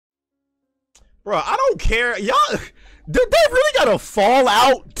Bro, I don't care. Y'all, did they really got a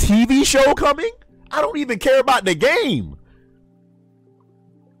Fallout TV show coming? I don't even care about the game.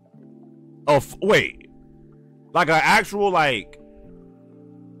 Oh, wait. Like an actual, like,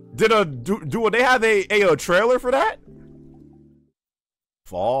 do they have a trailer for that?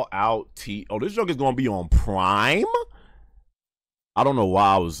 Fallout T. Oh, this joke is gonna be on Prime? I don't know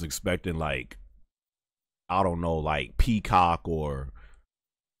why I was expecting, like, I don't know, like Peacock or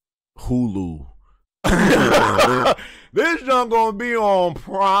Hulu. This junk gonna be on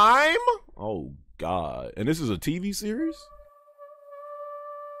Prime? Oh God. And this is a TV series?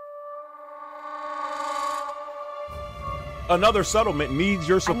 Another settlement needs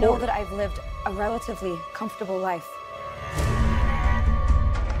your support. I know that I've lived a relatively comfortable life.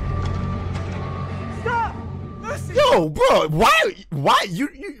 Stop! Listen. Yo, bro, why you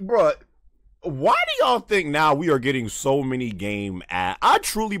bro, why do y'all think now we are getting so many game ads? I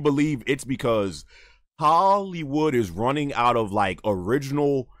truly believe it's because Hollywood is running out of like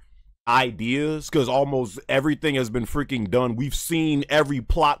original ideas because almost everything has been freaking done. We've seen every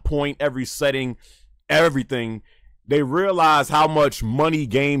plot point, every setting, everything. They realize how much money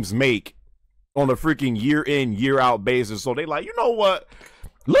games make on a freaking year in, year out basis. So they like, you know what?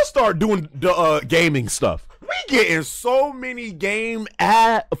 Let's start doing the gaming stuff. We getting so many game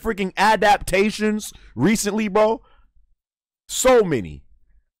freaking adaptations recently, bro. So many.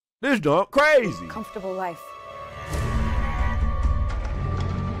 This junk crazy. Comfortable life.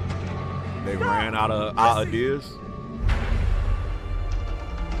 They ran out of ideas.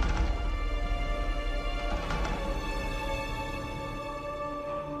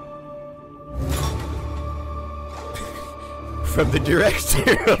 From the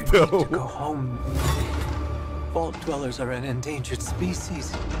director of the to go home. Vault dwellers are an endangered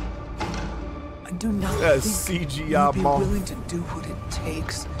species. I do not think CGI you'd be mom. willing to do what it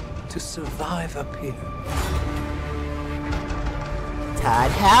takes to survive up here.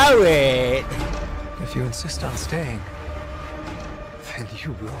 Todd Howard. If you insist on staying, then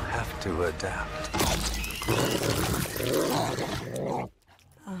you will have to adapt.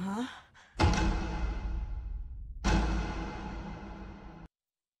 Uh-huh.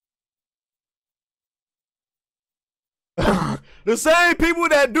 The same people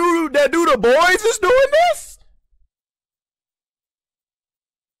that do the boys is doing this?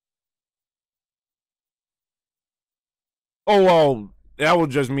 Oh, well, that would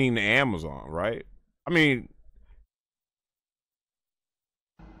just mean Amazon, right? I mean,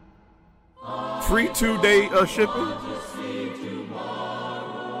 free 2-day shipping.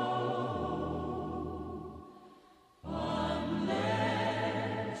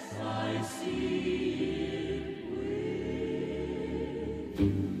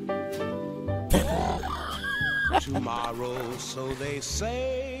 Tomorrow, so they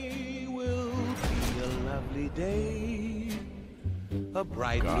say, will be a lovely day. A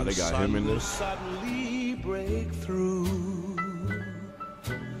bright God, new they got sun him in will this. suddenly break through.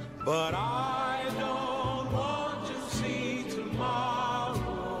 But I don't want to see tomorrow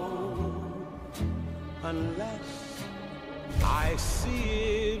unless I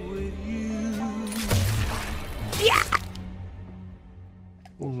see it with you. Yeah.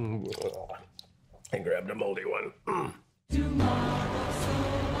 And grab the moldy one.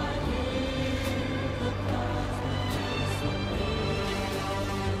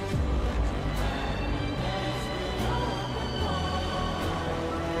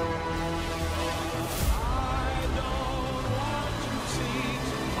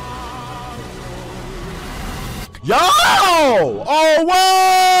 Yo! Oh,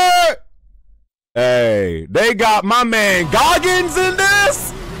 what? Hey, they got my man Goggins in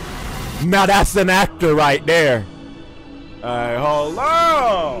this? Now that's an actor right there. Hey, hold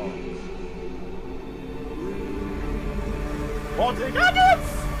on. Walter Goggins?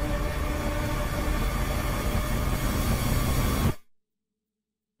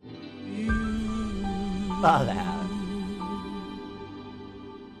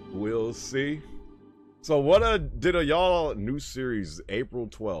 We'll see. So what did y'all new series April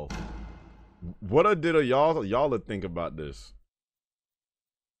 12th? What did y'all think about this?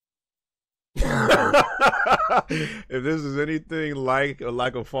 If this is anything like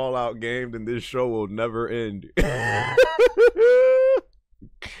a Fallout game, then this show will never end.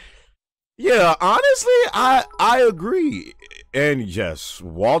 Yeah, honestly, I agree. And yes,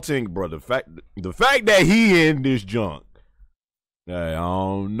 Walting, bro, the fact that he in this junk, I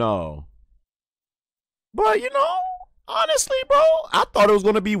don't know. But you know, honestly, bro, I thought it was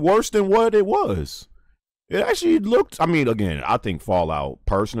gonna be worse than what it was. It actually looked. I mean, again, I think Fallout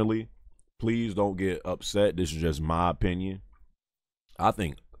personally. Please don't get upset. This is just my opinion. I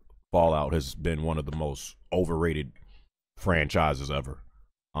think Fallout has been one of the most overrated franchises ever,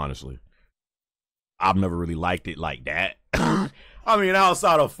 honestly. I've never really liked it like that. I mean,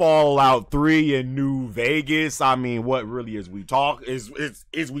 outside of Fallout 3 and New Vegas, I mean, what really is we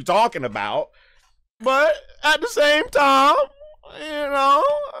talking about? But at the same time, you know,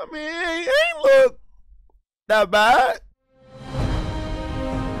 I mean, it ain't look that bad.